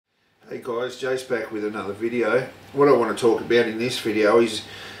Hey guys, Jace back with another video. What I want to talk about in this video is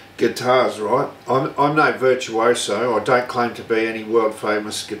guitars, right? I'm no virtuoso. I don't claim to be any world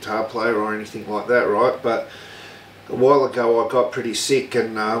famous guitar player or anything like that, right? But a while ago I got pretty sick,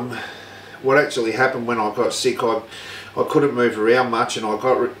 and what actually happened when I got sick, I couldn't move around much, and I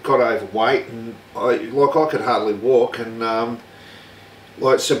got overweight, and I could hardly walk, and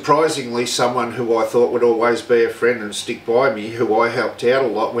like surprisingly, someone who I thought would always be a friend and stick by me, who I helped out a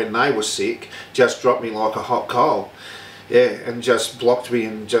lot when they were sick, just dropped me like a hot coal. Yeah, and just blocked me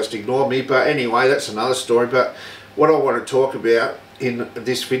and just ignored me. But anyway, that's another story. But what I want to talk about in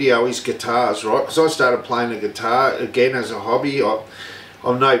this video is guitars, right? Because I started playing the guitar again as a hobby.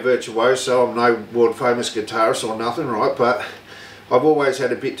 I'm no virtuoso, I'm no world famous guitarist or nothing, right? But I've always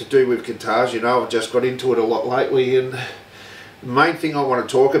had a bit to do with guitars, you know. I've just got into it a lot lately, and the main thing I want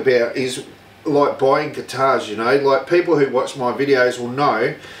to talk about is like buying guitars, you know. Like people who watch my videos will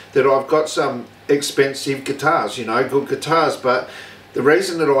know that I've got some expensive guitars, you know, good guitars. But the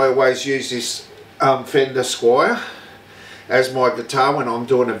reason that I always use this Fender Squier as my guitar when I'm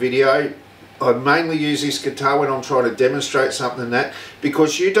doing a video, I mainly use this guitar when I'm trying to demonstrate something,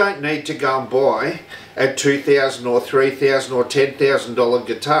 because you don't need to go and buy a $2,000 or $3,000 or $10,000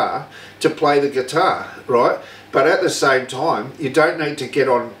 guitar to play the guitar, right? But at the same time, you don't need to get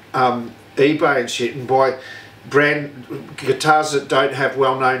on eBay and shit and buy brand guitars that don't have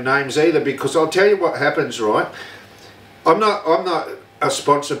well-known names either, because I'll tell you what happens, right? I'm not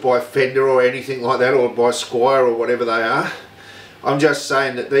sponsored by Fender or anything like that, or by Squier or whatever they are. I'm just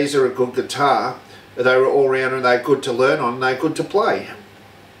saying that these are a good guitar. They're all round and they're good to learn on, and they're good to play.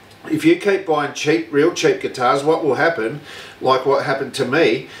 If you keep buying real cheap guitars, what will happen, like what happened to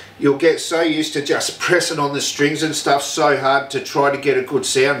me, you'll get so used to just pressing on the strings and stuff so hard to try to get a good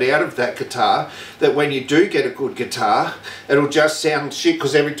sound out of that guitar, that when you do get a good guitar, it'll just sound shit,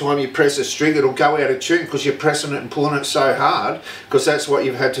 because every time you press a string it'll go out of tune because you're pressing it and pulling it so hard, because that's what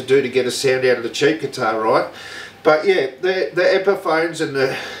you've had to do to get a sound out of the cheap guitar, right? But yeah, the Epiphones and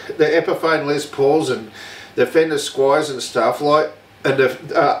the Epiphone Les Pauls and the Fender Squiers and stuff, like, and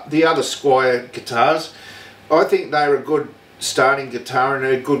the other Squier guitars, I think they're a good starting guitar and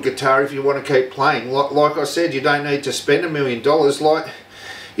a good guitar if you want to keep playing. Like I said, you don't need to spend $1 million. Like,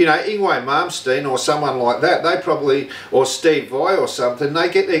 you know, Yngwie Malmsteen or someone like that, they probably, or Steve Vai or something, they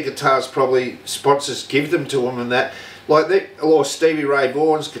get their guitars, probably sponsors give them to them and that, like or Stevie Ray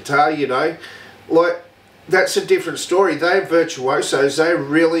Vaughan's guitar, you know, like, that's a different story. They're virtuosos, they're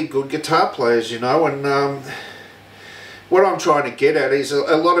really good guitar players, you know. And what I'm trying to get at is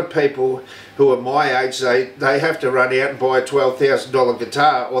a lot of people who are my age, they have to run out and buy a $12,000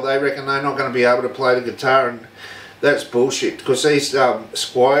 guitar, or they reckon they're not going to be able to play the guitar, and that's bullshit, because these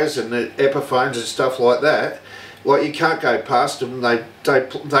Squiers and the Epiphones and stuff like that, like, you can't go past them.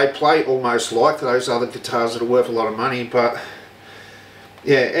 They play almost like those other guitars that are worth a lot of money. But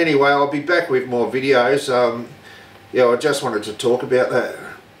yeah, anyway, I'll be back with more videos. Yeah, I just wanted to talk about that.